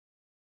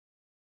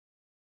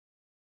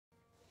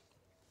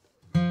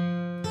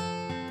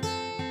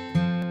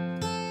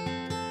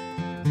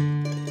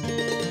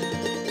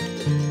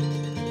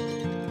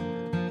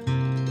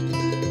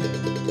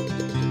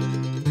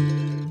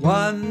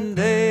One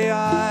day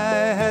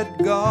I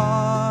had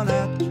gone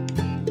at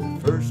the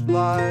first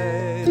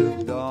light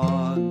of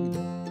dawn,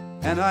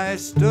 and I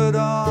stood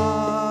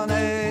on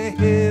a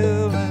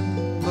hill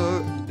and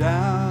looked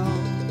down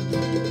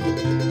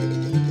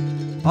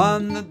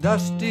on the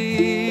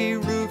dusty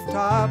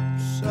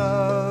rooftops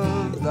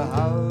of the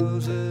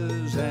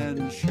houses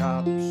and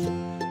shops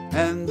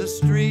and the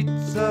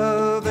streets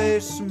of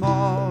a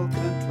small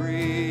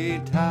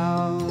country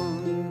town.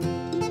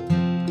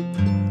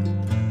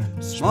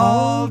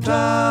 Small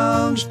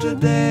towns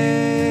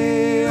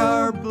today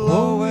are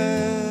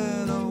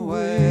blowing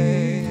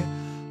away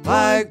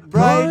like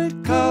bright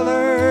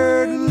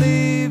colored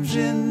leaves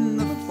in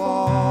the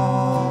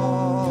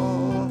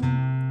fall.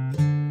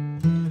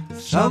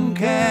 Some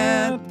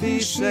can't be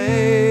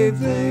saved,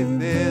 they've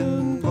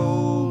been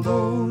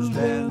bulldozed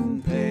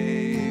and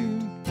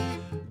paved,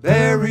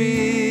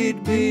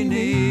 buried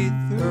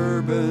beneath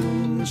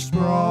urban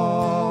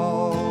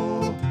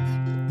sprawl.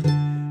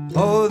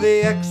 Oh,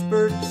 the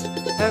experts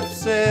have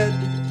said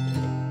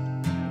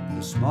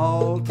the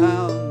small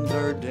towns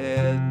are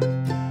dead,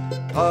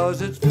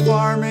 'cause it's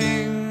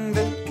farming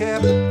that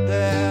kept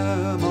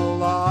them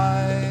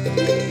alive.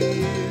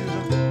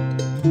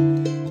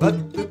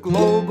 But the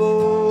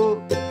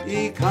global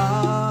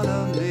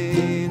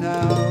economy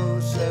now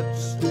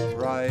sets the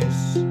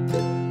price,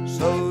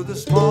 so the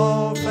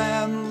small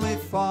family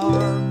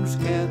farms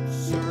can't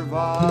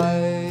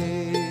survive.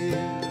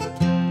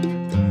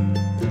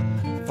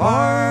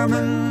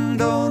 Farming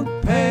don't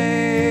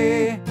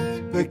pay,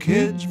 the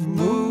kids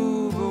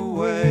move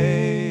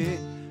away,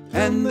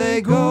 and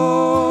they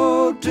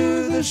go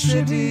to the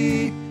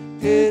city,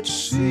 it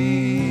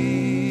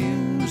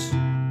seems,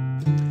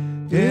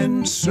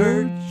 in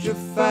search of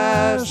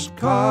fast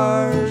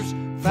cars,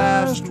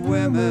 fast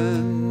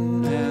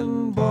women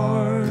and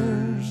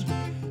bars,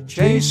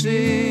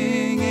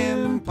 chasing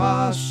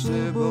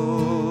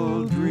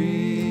impossible dreams.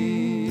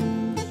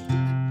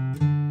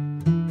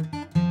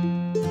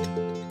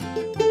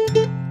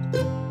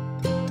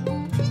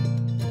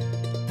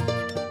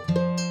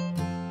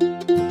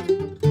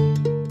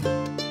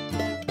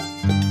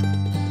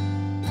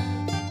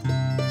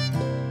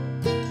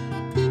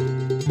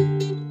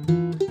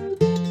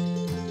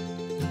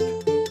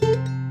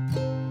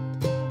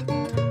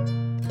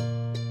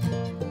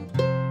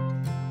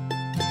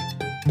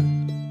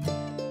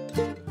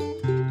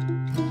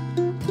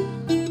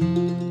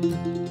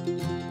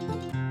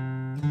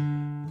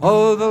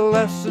 Oh, the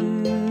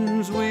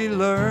lessons we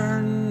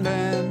learned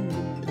and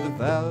the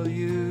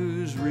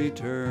values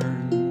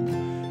returned,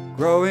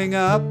 growing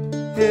up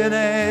in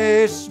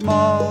a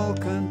small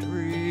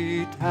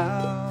country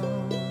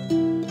town.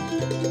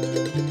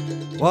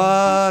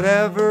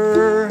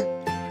 Whatever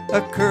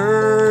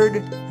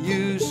occurred,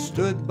 you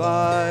stood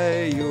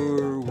by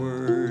your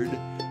word,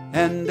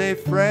 and a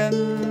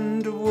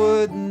friend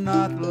would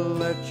not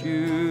let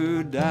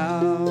you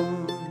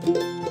down.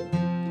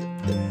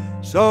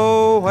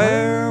 So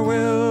where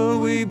will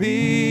we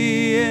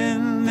be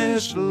in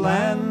this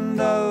land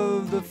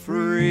of the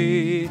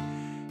free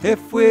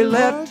if we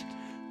let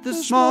the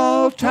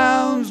small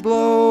towns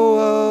blow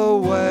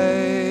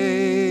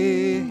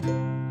away?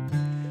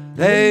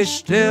 They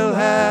still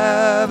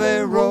have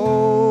a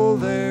role,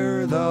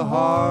 they're the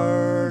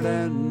heart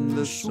and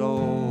the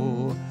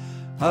soul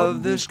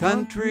of this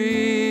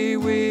country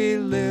we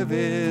live